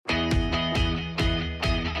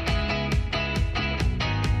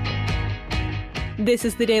This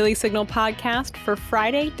is the Daily Signal podcast for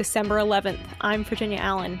Friday, December 11th. I'm Virginia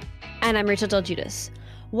Allen. And I'm Rachel Del Giudice.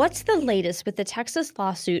 What's the latest with the Texas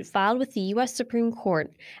lawsuit filed with the U.S. Supreme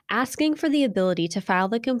Court asking for the ability to file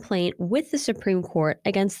the complaint with the Supreme Court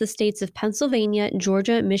against the states of Pennsylvania,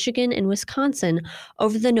 Georgia, Michigan, and Wisconsin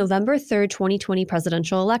over the November 3rd, 2020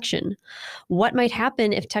 presidential election? What might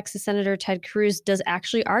happen if Texas Senator Ted Cruz does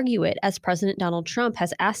actually argue it, as President Donald Trump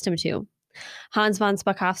has asked him to? Hans von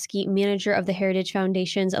Spakovsky, manager of the Heritage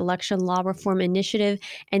Foundation's Election Law Reform Initiative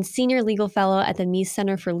and senior legal fellow at the Mies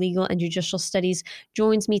Center for Legal and Judicial Studies,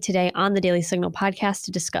 joins me today on the Daily Signal podcast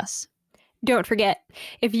to discuss. Don't forget,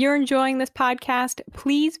 if you're enjoying this podcast,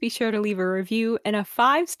 please be sure to leave a review and a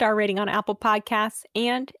 5-star rating on Apple Podcasts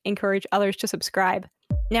and encourage others to subscribe.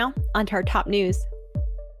 Now, on to our top news.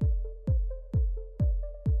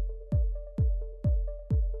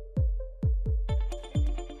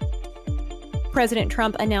 President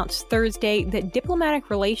Trump announced Thursday that diplomatic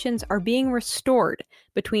relations are being restored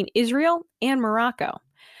between Israel and Morocco.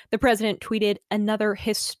 The president tweeted, "Another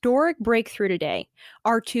historic breakthrough today.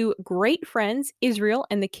 Our two great friends, Israel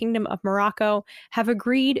and the Kingdom of Morocco, have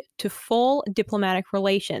agreed to full diplomatic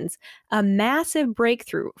relations, a massive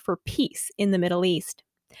breakthrough for peace in the Middle East."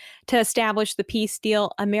 To establish the peace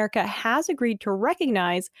deal, America has agreed to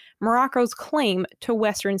recognize Morocco's claim to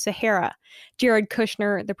Western Sahara. Jared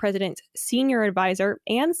Kushner, the president's senior advisor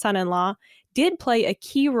and son-in-law, did play a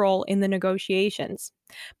key role in the negotiations.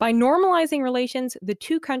 By normalizing relations, the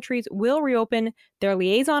two countries will reopen their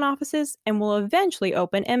liaison offices and will eventually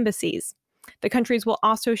open embassies. The countries will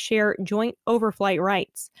also share joint overflight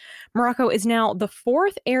rights. Morocco is now the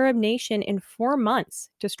fourth Arab nation in 4 months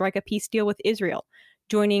to strike a peace deal with Israel,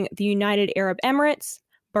 joining the United Arab Emirates,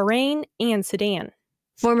 Bahrain, and Sudan.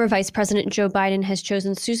 Former Vice President Joe Biden has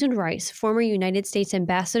chosen Susan Rice, former United States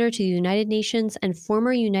Ambassador to the United Nations and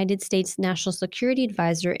former United States National Security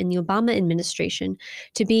Advisor in the Obama administration,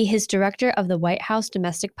 to be his director of the White House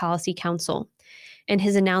Domestic Policy Council. In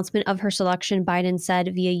his announcement of her selection, Biden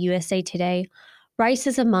said via USA Today, "Rice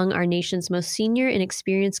is among our nation's most senior and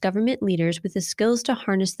experienced government leaders with the skills to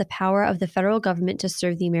harness the power of the federal government to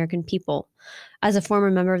serve the American people. As a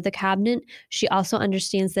former member of the cabinet, she also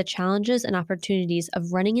understands the challenges and opportunities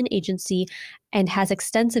of running an agency and has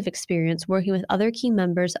extensive experience working with other key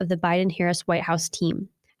members of the Biden-Harris White House team."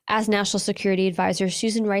 As National Security Advisor,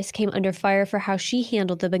 Susan Rice came under fire for how she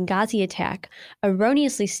handled the Benghazi attack,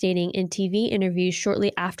 erroneously stating in TV interviews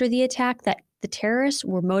shortly after the attack that the terrorists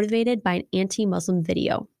were motivated by an anti-Muslim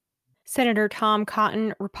video. Senator Tom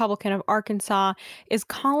Cotton, Republican of Arkansas, is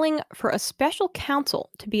calling for a special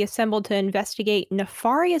counsel to be assembled to investigate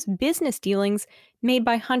nefarious business dealings made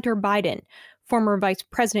by Hunter Biden, former Vice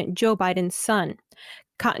President Joe Biden's son.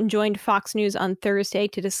 Cotton joined Fox News on Thursday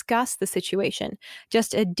to discuss the situation,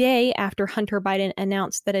 just a day after Hunter Biden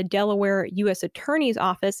announced that a Delaware U.S. Attorney's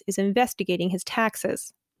Office is investigating his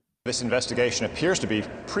taxes. This investigation appears to be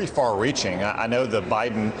pretty far-reaching. I know the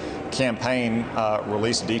Biden campaign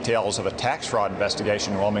released details of a tax fraud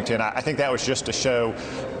investigation in Wilmington. I think that was just to show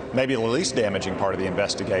maybe the least damaging part of the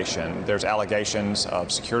investigation. There's allegations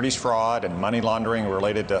of securities fraud and money laundering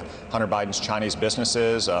related to Hunter Biden's Chinese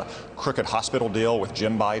businesses, a crooked hospital deal with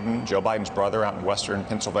Jim Biden, Joe Biden's brother, out in western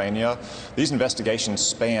Pennsylvania. These investigations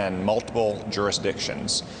span multiple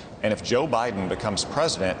jurisdictions. And if Joe Biden becomes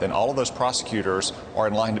president, then all of those prosecutors are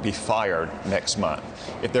in line to be fired next month.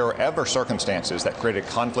 If there were ever circumstances that created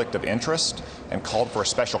conflict of interest and called for a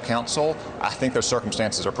special counsel, I think those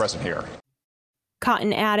circumstances are present here.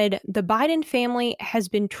 Cotton added, "The Biden family has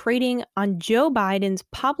been trading on Joe Biden's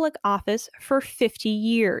public office for 50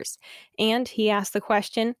 years. And he asked the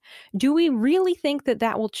question, do we really think that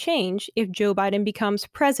that will change if Joe Biden becomes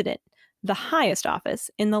president, the highest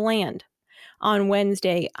office in the land?" On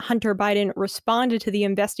Wednesday, Hunter Biden responded to the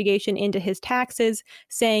investigation into his taxes,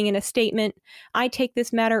 saying in a statement, "I take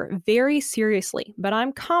this matter very seriously, but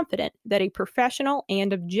I'm confident that a professional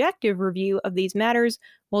and objective review of these matters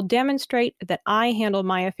will demonstrate that I handle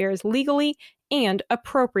my affairs legally and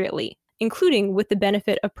appropriately, including with the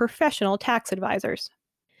benefit of professional tax advisors."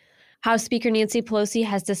 House Speaker Nancy Pelosi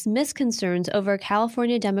has dismissed concerns over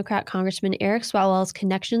California Democrat Congressman Eric Swalwell's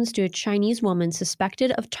connections to a Chinese woman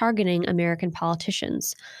suspected of targeting American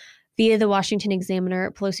politicians. Via the Washington Examiner,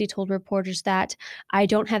 Pelosi told reporters that, "I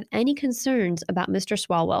don't have any concerns about Mr.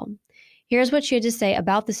 Swalwell." Here's what she had to say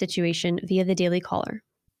about the situation via the Daily Caller.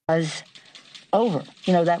 Was over.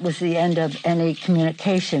 That was the end of any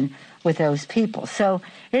communication with those people. So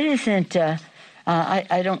it isn't,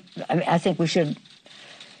 I think we should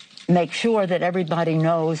make sure that everybody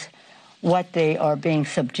knows what they are being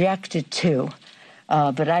subjected to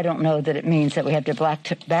But I don't know that it means that we have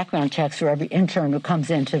to background checks for every intern who comes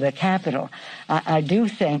into the Capitol. I do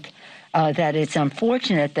think that it's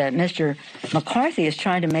unfortunate that Mr. McCarthy is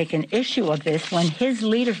trying to make an issue of this when his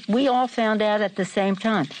leader, we all found out at the same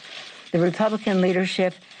time, the Republican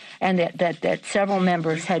leadership, and that several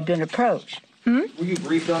members had been approached. Were you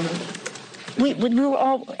briefed on this? We were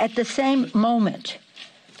all at the same moment.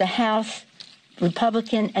 The House,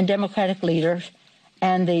 Republican and Democratic leaders,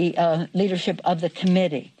 and the leadership of the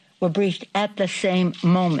committee were briefed at the same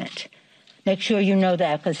moment. Make sure you know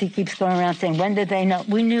that, because he keeps going around saying, when did they know?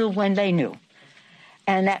 We knew when they knew.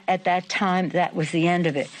 And at that time, that was the end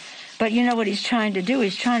of it. But you know what he's trying to do?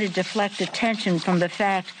 He's trying to deflect attention from the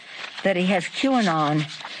fact that he has QAnon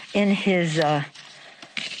in his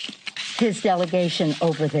delegation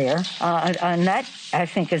over there. And that, I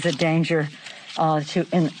think, is a danger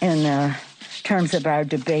in terms of our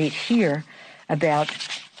debate here about,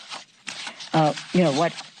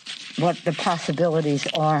 what the possibilities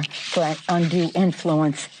are for undue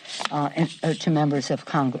influence to members of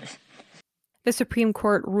Congress. The Supreme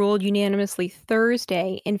Court ruled unanimously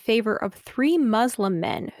Thursday in favor of 3 Muslim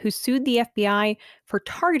men who sued the FBI for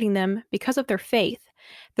targeting them because of their faith.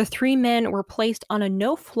 The 3 men were placed on a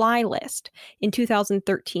no-fly list in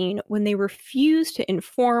 2013 when they refused to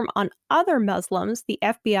inform on other Muslims the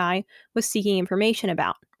FBI was seeking information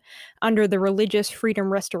about. Under the Religious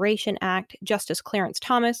Freedom Restoration Act, Justice Clarence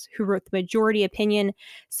Thomas, who wrote the majority opinion,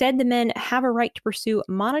 said the men have a right to pursue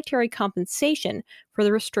monetary compensation for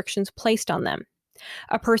the restrictions placed on them.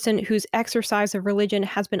 A person whose exercise of religion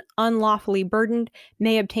has been unlawfully burdened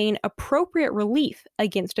may obtain appropriate relief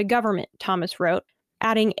against a government, Thomas wrote,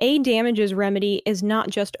 adding a damages remedy is not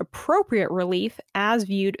just appropriate relief as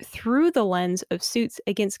viewed through the lens of suits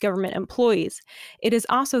against government employees. It is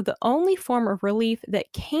also the only form of relief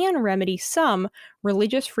that can remedy some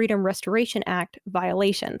Religious Freedom Restoration Act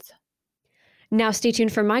violations. Now stay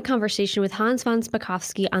tuned for my conversation with Hans von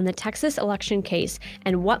Spakovsky on the Texas election case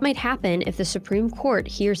and what might happen if the Supreme Court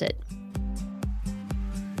hears it.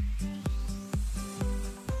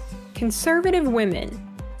 Conservative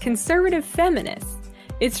women, conservative feminists.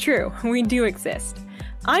 It's true, we do exist.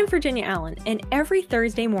 I'm Virginia Allen, and every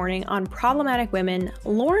Thursday morning on Problematic Women,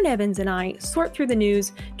 Lauren Evans and I sort through the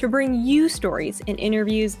news to bring you stories and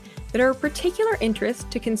interviews that are of particular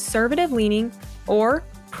interest to conservative-leaning or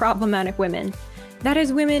problematic women. That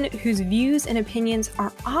is, women whose views and opinions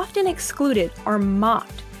are often excluded or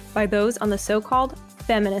mocked by those on the so-called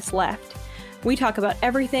feminist left. We talk about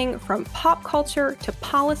everything from pop culture to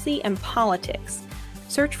policy and politics.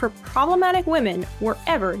 Search for Problematic Women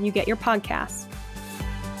wherever you get your podcasts.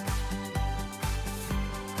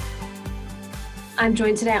 I'm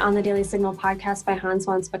joined today on the Daily Signal podcast by Hans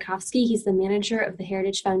von Spakovsky. He's the manager of the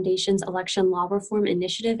Heritage Foundation's Election Law Reform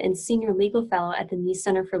Initiative and senior legal fellow at the Neese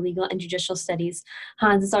Center for Legal and Judicial Studies.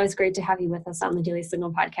 Hans, it's always great to have you with us on the Daily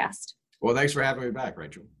Signal podcast. Well, thanks for having me back,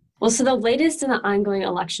 Rachel. Well, so the latest in the ongoing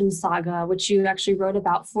election saga, which you actually wrote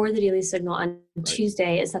about for the Daily Signal on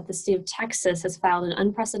Tuesday, is that the state of Texas has filed an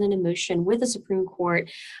unprecedented motion with the Supreme Court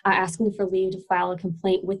asking for leave to file a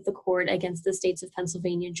complaint with the court against the states of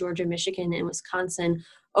Pennsylvania, Georgia, Michigan, and Wisconsin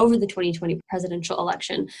over the 2020 presidential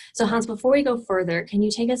election. So, Hans, before we go further, can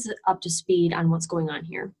you take us up to speed on what's going on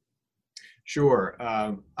here? Sure.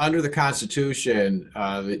 Under the Constitution,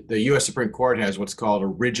 the U.S. Supreme Court has what's called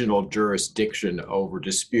original jurisdiction over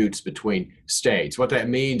disputes between states. What that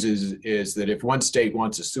means is that if one state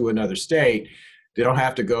wants to sue another state, they don't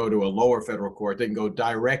have to go to a lower federal court. They can go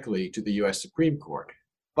directly to the U.S. Supreme Court.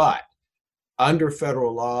 But under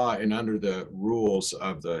federal law and under the rules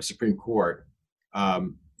of the Supreme Court,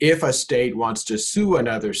 if a state wants to sue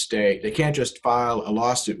another state, they can't just file a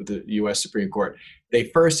lawsuit with the U.S. Supreme Court. They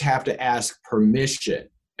first have to ask permission,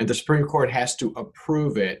 and the Supreme Court has to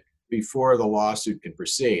approve it before the lawsuit can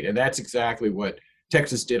proceed. And that's exactly what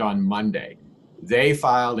Texas did on Monday. They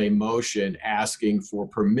filed a motion asking for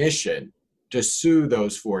permission to sue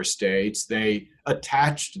those 4 states. They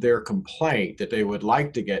attached their complaint that they would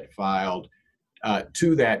like to get filed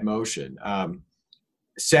to that motion.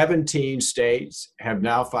 17 states have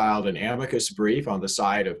now filed an amicus brief on the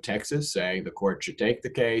side of Texas saying the court should take the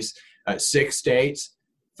case. 6 states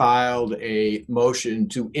filed a motion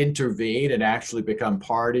to intervene and actually become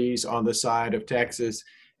parties on the side of Texas.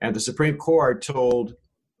 And the Supreme Court told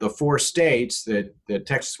the 4 states that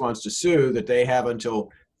Texas wants to sue that they have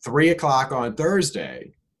until 3 o'clock on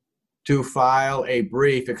Thursday to file a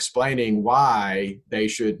brief explaining why they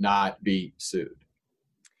should not be sued.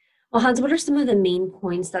 Well, Hans, what are some of the main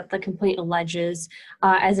points that the complaint alleges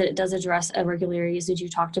as it does address irregularities that you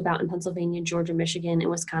talked about in Pennsylvania, Georgia, Michigan, and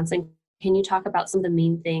Wisconsin? Can you talk about some of the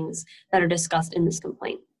main things that are discussed in this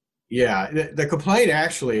complaint? Yeah, the complaint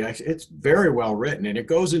actually, it's very well written, and it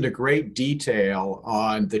goes into great detail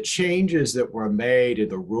on the changes that were made in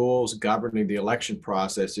the rules governing the election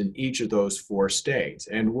process in each of those 4 states.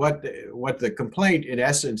 And what the complaint in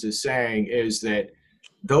essence is saying is that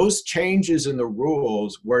those changes in the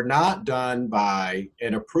rules were not done by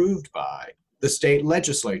and approved by the state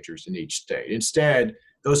legislatures in each state. Instead,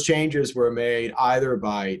 those changes were made either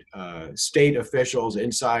by state officials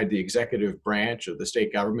inside the executive branch of the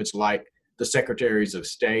state governments, like the secretaries of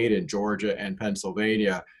state in Georgia and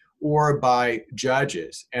Pennsylvania, or by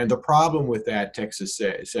judges. And the problem with that, Texas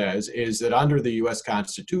says, is that under the U.S.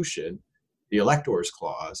 Constitution, the Electors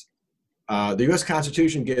Clause, the U.S.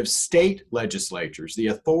 Constitution gives state legislatures the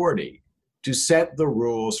authority to set the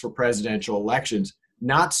rules for presidential elections,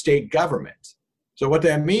 not state governments. So what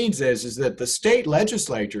that means is that the state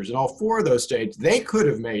legislatures in all 4 of those states, they could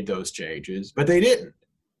have made those changes, but they didn't.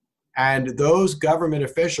 And those government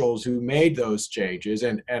officials who made those changes,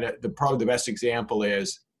 and probably the best example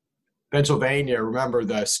is Pennsylvania. Remember,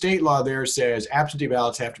 the state law there says absentee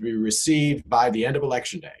ballots have to be received by the end of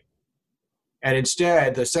Election Day. And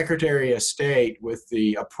instead, the Secretary of State, with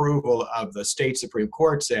the approval of the state Supreme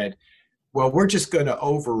Court, said, well, we're just going to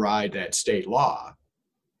override that state law.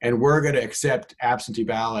 And we're going to accept absentee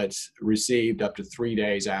ballots received up to 3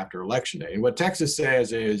 days after Election Day. And what Texas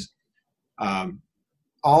says is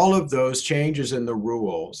all of those changes in the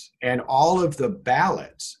rules and all of the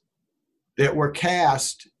ballots that were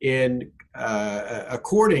cast in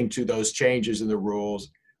according to those changes in the rules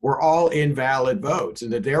were all invalid votes,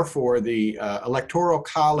 and that therefore the Electoral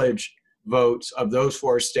College votes of those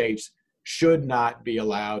 4 states should not be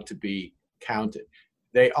allowed to be counted.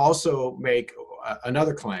 They also make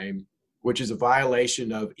another claim, which is a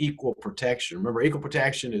violation of equal protection. Remember, equal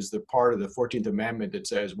protection is the part of the 14th Amendment that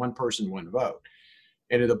says one person, one vote.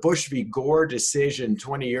 And in the Bush v. Gore decision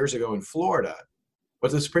 20 years ago in Florida,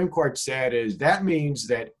 what the Supreme Court said is that means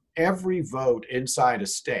that every vote inside a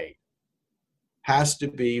state has to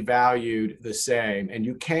be valued the same, and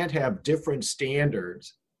you can't have different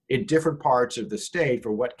standards in different parts of the state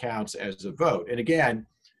for what counts as a vote. And again,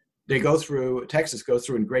 Texas goes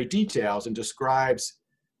through in great details and describes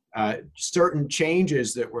certain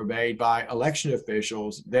changes that were made by election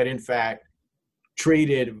officials that in fact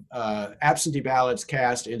treated absentee ballots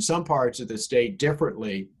cast in some parts of the state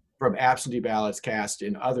differently from absentee ballots cast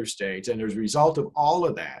in other states. And as a result of all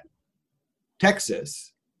of that,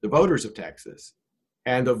 Texas, the voters of Texas,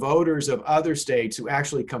 and the voters of other states who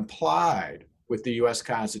actually complied with the U.S.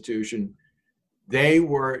 Constitution, they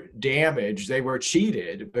were damaged, they were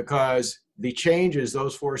cheated because the changes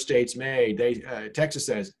those 4 states made, Texas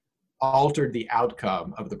says, altered the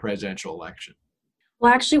outcome of the presidential election.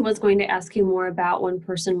 Well, I actually was going to ask you more about one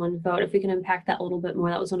person, one vote. If we can unpack that a little bit more,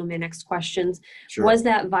 that was one of my next questions. Sure. Was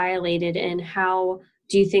that violated, and how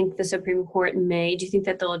do you think the Supreme Court do you think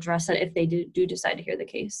that they'll address it if they do decide to hear the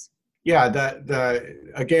case? Yeah,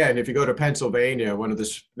 again, if you go to Pennsylvania, one of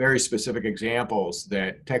the very specific examples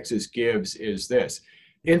that Texas gives is this.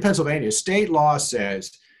 In Pennsylvania, state law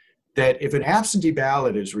says that if an absentee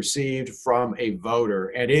ballot is received from a voter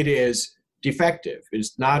and it is defective,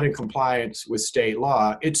 it's not in compliance with state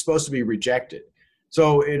law, it's supposed to be rejected.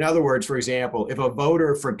 So in other words, for example, if a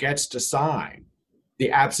voter forgets to sign the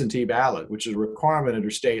absentee ballot, which is a requirement under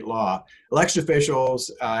state law, election officials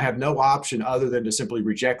have no option other than to simply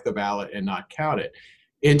reject the ballot and not count it.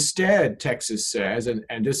 Instead, Texas says,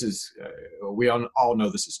 and this is, we all know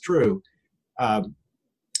this is true,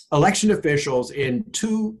 election officials in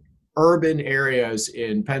 2 urban areas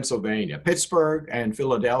in Pennsylvania, Pittsburgh and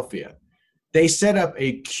Philadelphia, they set up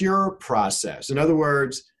a cure process. In other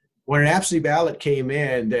words, when an absentee ballot came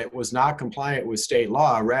in that was not compliant with state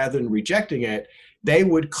law, rather than rejecting it, they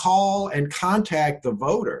would call and contact the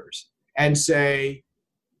voters and say,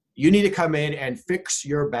 you need to come in and fix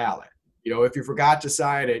your ballot. You know, if you forgot to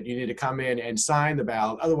sign it, you need to come in and sign the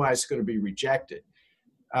ballot. Otherwise, it's going to be rejected.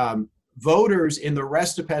 Voters in the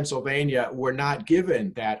rest of Pennsylvania were not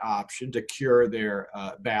given that option to cure their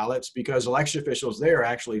ballots because election officials there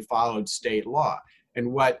actually followed state law.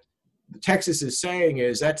 And what Texas is saying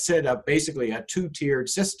is that set up basically a 2-tiered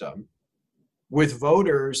system, with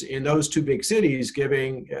voters in those 2 big cities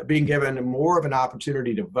being given more of an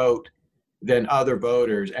opportunity to vote than other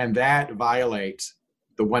voters, and that violates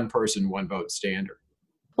the one person, one vote standard.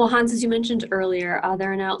 Well, Hans, as you mentioned earlier,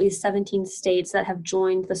 there are now at least 17 states that have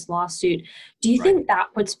joined this lawsuit. Do you think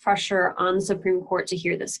that puts pressure on the Supreme Court to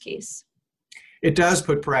hear this case? It does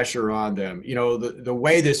put pressure on them. You know, the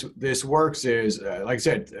way this works is, like I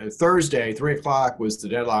said, Thursday, 3 o'clock was the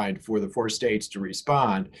deadline for the 4 states to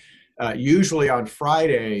respond. Usually on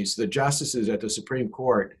Fridays, the justices at the Supreme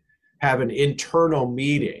Court have an internal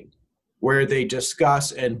meeting where they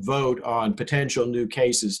discuss and vote on potential new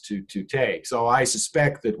cases to take. So I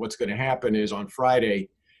suspect that what's going to happen is on Friday,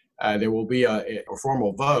 there will be a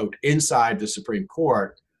formal vote inside the Supreme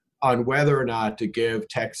Court on whether or not to give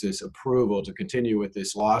Texas approval to continue with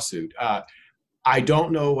this lawsuit. I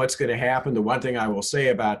don't know what's going to happen. The one thing I will say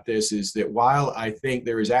about this is that while I think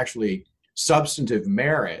there is actually substantive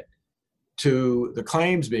merit to the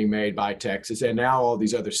claims being made by Texas and now all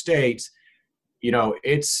these other states,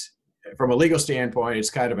 it's, from a legal standpoint, it's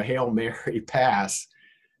kind of a Hail Mary pass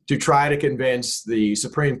to try to convince the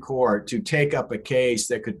Supreme Court to take up a case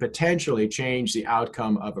that could potentially change the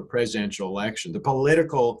outcome of a presidential election. The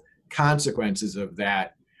political consequences of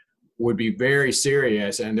that would be very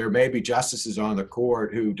serious, and there may be justices on the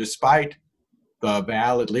court who, despite the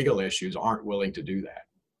valid legal issues, aren't willing to do that.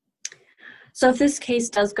 So if this case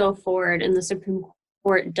does go forward and the Supreme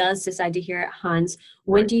Court does decide to hear it, Hans,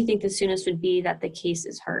 when do you think the soonest would be that the case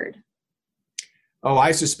is heard? Oh,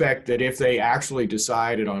 I suspect that if they actually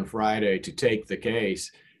decided on Friday to take the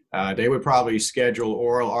case, they would probably schedule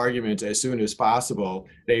oral arguments as soon as possible.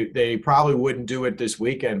 They probably wouldn't do it this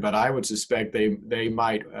weekend, but I would suspect they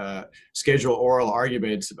might schedule oral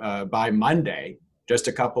arguments by Monday, just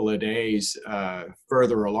a couple of days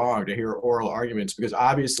further along, to hear oral arguments, because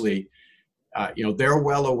obviously, they're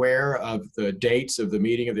well aware of the dates of the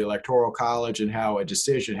meeting of the Electoral College and how a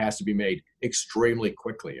decision has to be made extremely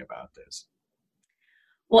quickly about this.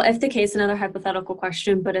 Well, if the case, another hypothetical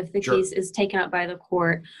question, but if the Sure. case is taken up by the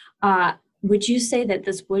court, would you say that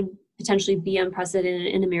this would potentially be unprecedented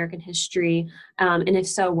in American history? And if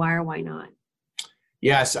so, why or why not?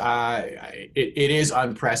 Yes, it is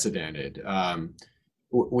unprecedented.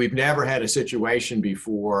 We've never had a situation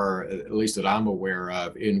before, at least that I'm aware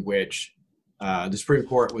of, in which the Supreme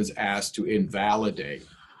Court was asked to invalidate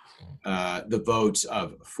the votes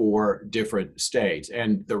of 4 different states.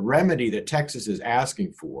 And the remedy that Texas is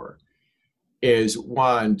asking for is,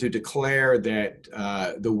 one, to declare that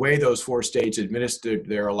the way those 4 states administered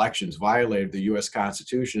their elections violated the U.S.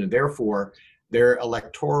 Constitution, and therefore their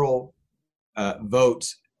electoral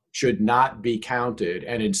votes should not be counted,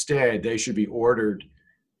 and instead they should be ordered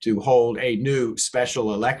to hold a new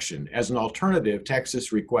special election. As an alternative,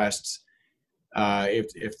 Texas requests,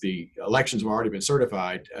 if the elections have already been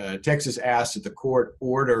certified, Texas asks that the court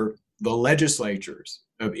order the legislatures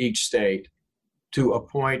of each state to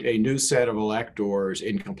appoint a new set of electors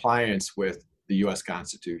in compliance with the U.S.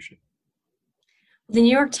 Constitution. The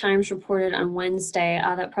New York Times reported on Wednesday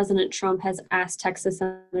that President Trump has asked Texas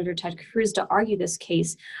Senator Ted Cruz to argue this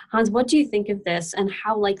case. Hans, what do you think of this, and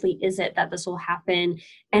how likely is it that this will happen?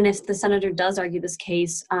 And if the senator does argue this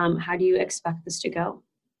case, how do you expect this to go?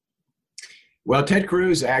 Well, Ted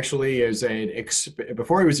Cruz actually is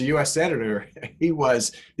before he was a U.S. Senator, he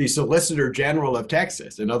was the Solicitor General of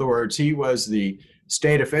Texas. In other words, he was the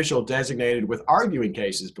state official designated with arguing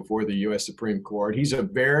cases before the U.S. Supreme Court. He's a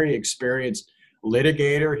very experienced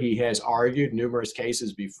litigator. He has argued numerous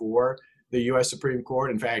cases before the U.S. Supreme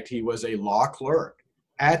Court. In fact, he was a law clerk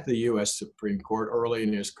at the U.S. Supreme Court early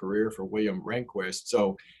in his career for William Rehnquist.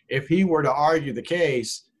 So if he were to argue the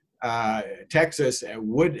case, Texas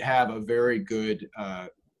would have a very good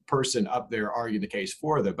person up there arguing the case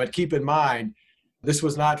for them. But keep in mind, this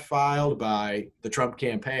was not filed by the Trump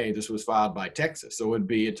campaign. This was filed by Texas. So it would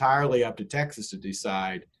be entirely up to Texas to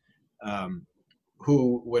decide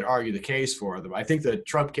who would argue the case for them. I think the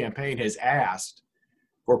Trump campaign has asked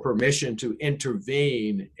for permission to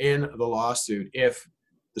intervene in the lawsuit if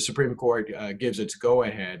the Supreme Court gives its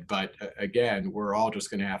go-ahead. But again, we're all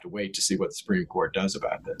just going to have to wait to see what the Supreme Court does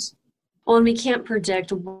about this. Well, and we can't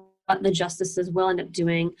predict what the justices will end up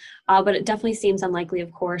doing, but it definitely seems unlikely,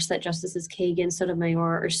 of course, that Justices Kagan,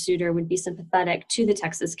 Sotomayor, or Souter would be sympathetic to the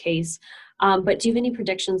Texas case. But do you have any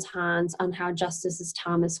predictions, Hans, on how Justices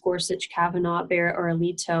Thomas, Gorsuch, Kavanaugh, Barrett, or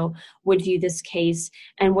Alito would view this case?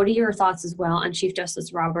 And what are your thoughts as well on Chief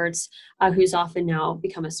Justice Roberts, who's often now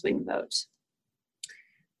become a swing vote?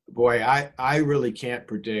 Boy, I really can't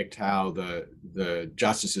predict how the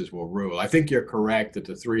justices will rule. I think you're correct that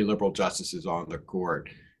the 3 liberal justices on the court,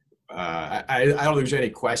 I don't think there's any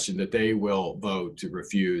question that they will vote to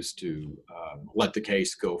refuse to let the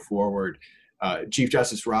case go forward. Chief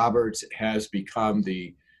Justice Roberts has become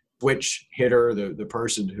the switch hitter, the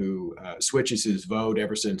person who switches his vote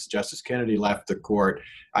ever since Justice Kennedy left the court.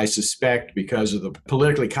 I suspect because of the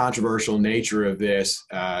politically controversial nature of this,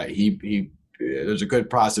 there's a good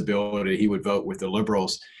possibility he would vote with the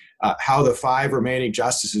liberals. How the 5 remaining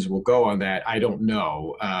justices will go on that, I don't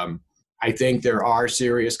know. I think there are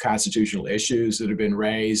serious constitutional issues that have been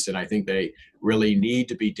raised, and I think they really need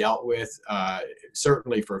to be dealt with,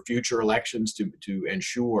 certainly for future elections, to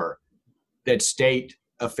ensure that state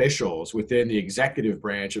officials within the executive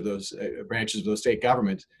branch of those branches of those state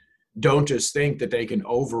governments don't just think that they can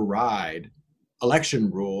override election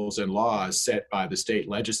rules and laws set by the state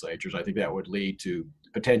legislatures. I think that would lead to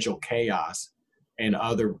potential chaos and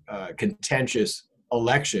other contentious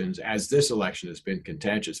elections, as this election has been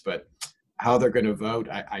contentious. But how they're going to vote,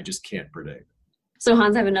 I just can't predict. So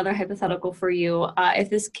Hans, I have another hypothetical for you. If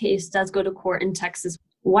this case does go to court in Texas,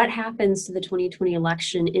 what happens to the 2020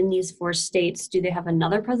 election in these 4 states? Do they have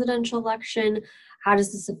another presidential election? How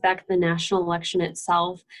does this affect the national election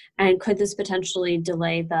itself? And could this potentially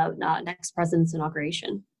delay the next president's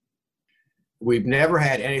inauguration? We've never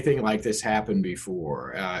had anything like this happen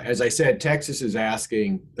before. As I said, Texas is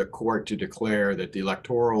asking the court to declare that the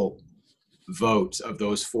electoral votes of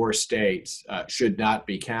those 4 states should not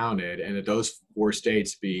be counted, and that those 4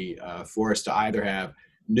 states be forced to either have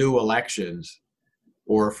new elections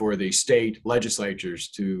or for the state legislatures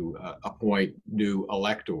to appoint new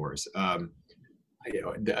electors.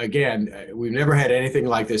 Again, we've never had anything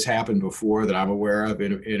like this happen before that I'm aware of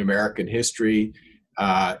in American history.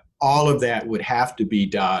 All of that would have to be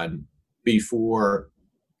done before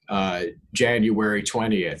January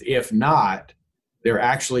 20th. If not, there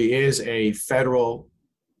actually is a federal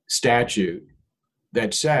statute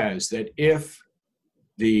that says that if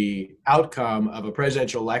the outcome of a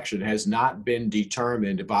presidential election has not been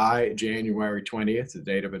determined by January 20th, the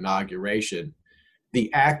date of inauguration,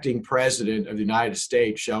 the acting president of the United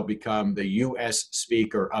States shall become the U.S.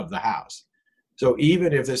 Speaker of the House. So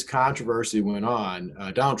even if this controversy went on,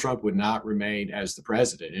 Donald Trump would not remain as the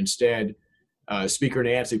president. Instead, Speaker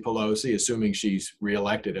Nancy Pelosi, assuming she's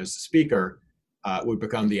reelected as the Speaker, would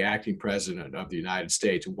become the acting president of the United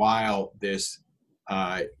States while this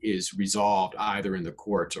is resolved either in the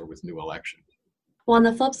courts or with new elections. Well, on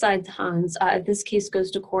the flip side, Hans, if this case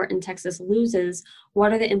goes to court and Texas loses,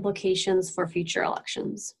 what are the implications for future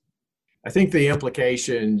elections? I think the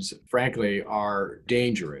implications, frankly, are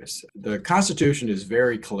dangerous. The Constitution is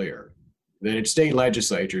very clear that it's state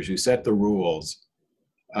legislatures who set the rules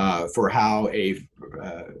for how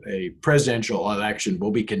a presidential election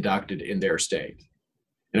will be conducted in their state.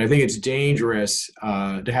 And I think it's dangerous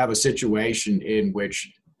to have a situation in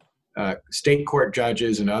which state court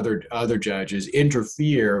judges and other judges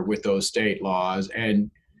interfere with those state laws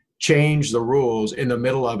and change the rules in the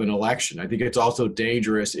middle of an election. I think it's also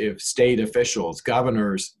dangerous if state officials,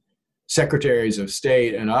 governors, secretaries of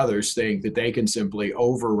state, and others think that they can simply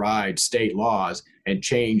override state laws and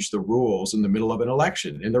change the rules in the middle of an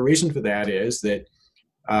election. And the reason for that is that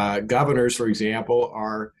governors, for example,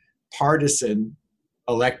 are partisan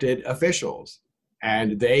elected officials.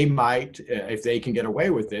 And they might, if they can get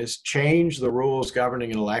away with this, change the rules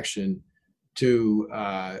governing an election to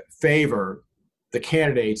favor the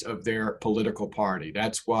candidates of their political party.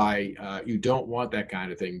 That's why you don't want that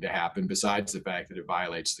kind of thing to happen, besides the fact that it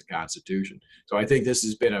violates the Constitution. So I think this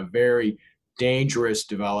has been a very dangerous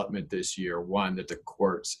development this year, one that the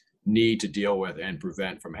courts need to deal with and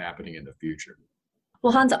prevent from happening in the future.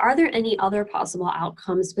 Well, Hans, are there any other possible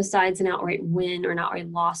outcomes besides an outright win or an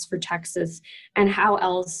outright loss for Texas? And how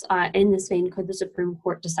else, in this vein, could the Supreme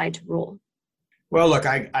Court decide to rule? Well, look,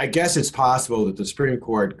 I guess it's possible that the Supreme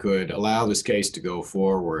Court could allow this case to go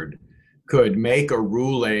forward, could make a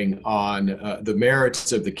ruling on the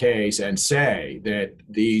merits of the case and say that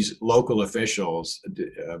these local officials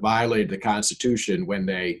violated the Constitution when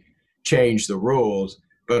they changed the rules.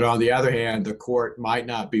 But on the other hand, the court might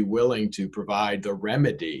not be willing to provide the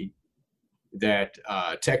remedy that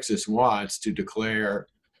Texas wants to declare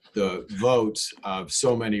the votes of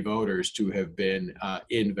so many voters to have been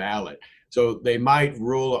invalid. So they might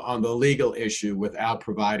rule on the legal issue without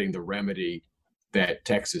providing the remedy that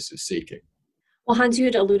Texas is seeking. Well, Hans, you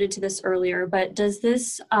had alluded to this earlier, but does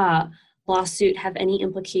this lawsuit have any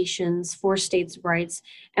implications for states' rights?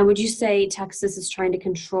 And would you say Texas is trying to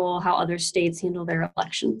control how other states handle their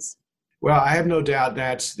elections? Well, I have no doubt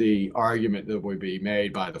that's the argument that will be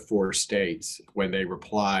made by the 4 states when they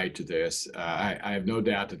reply to this. I have no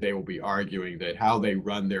doubt that they will be arguing that how they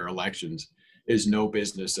run their elections is no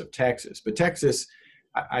business of Texas. But Texas,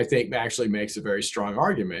 I think, actually makes a very strong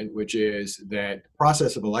argument, which is that the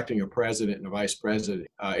process of electing a president and a vice president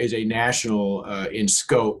is a national in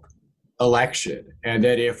scope election, and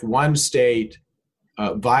that if one state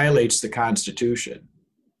violates the Constitution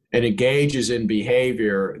and engages in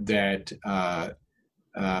behavior that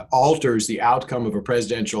alters the outcome of a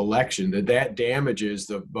presidential election, that damages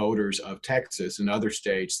the voters of Texas and other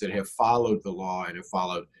states that have followed the law and have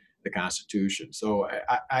followed the Constitution. So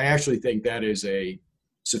I actually think that is a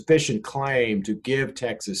sufficient claim to give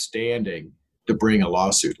Texas standing to bring a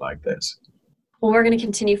lawsuit like this. Well, we're going to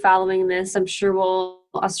continue following this. I'm sure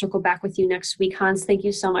I'll circle back with you next week. Hans, thank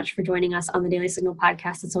you so much for joining us on the Daily Signal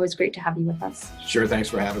podcast. It's always great to have you with us. Sure. Thanks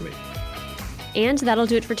for having me. And that'll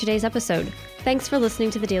do it for today's episode. Thanks for listening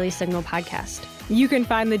to the Daily Signal podcast. You can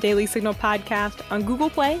find the Daily Signal podcast on Google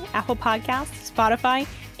Play, Apple Podcasts, Spotify,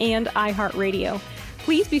 and iHeartRadio.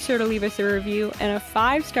 Please be sure to leave us a review and a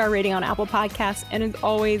 5-star rating on Apple Podcasts. And as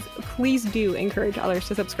always, please do encourage others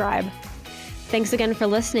to subscribe. Thanks again for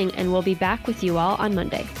listening, and we'll be back with you all on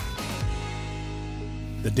Monday.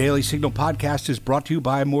 The Daily Signal podcast is brought to you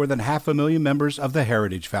by more than 500,000 members of the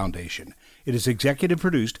Heritage Foundation. It is executive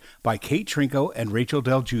produced by Kate Trinko and Rachel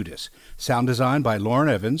Del Giudice. Sound design by Lauren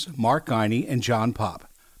Evans, Mark Guiney, and John Popp.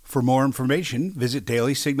 For more information, visit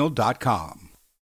dailysignal.com.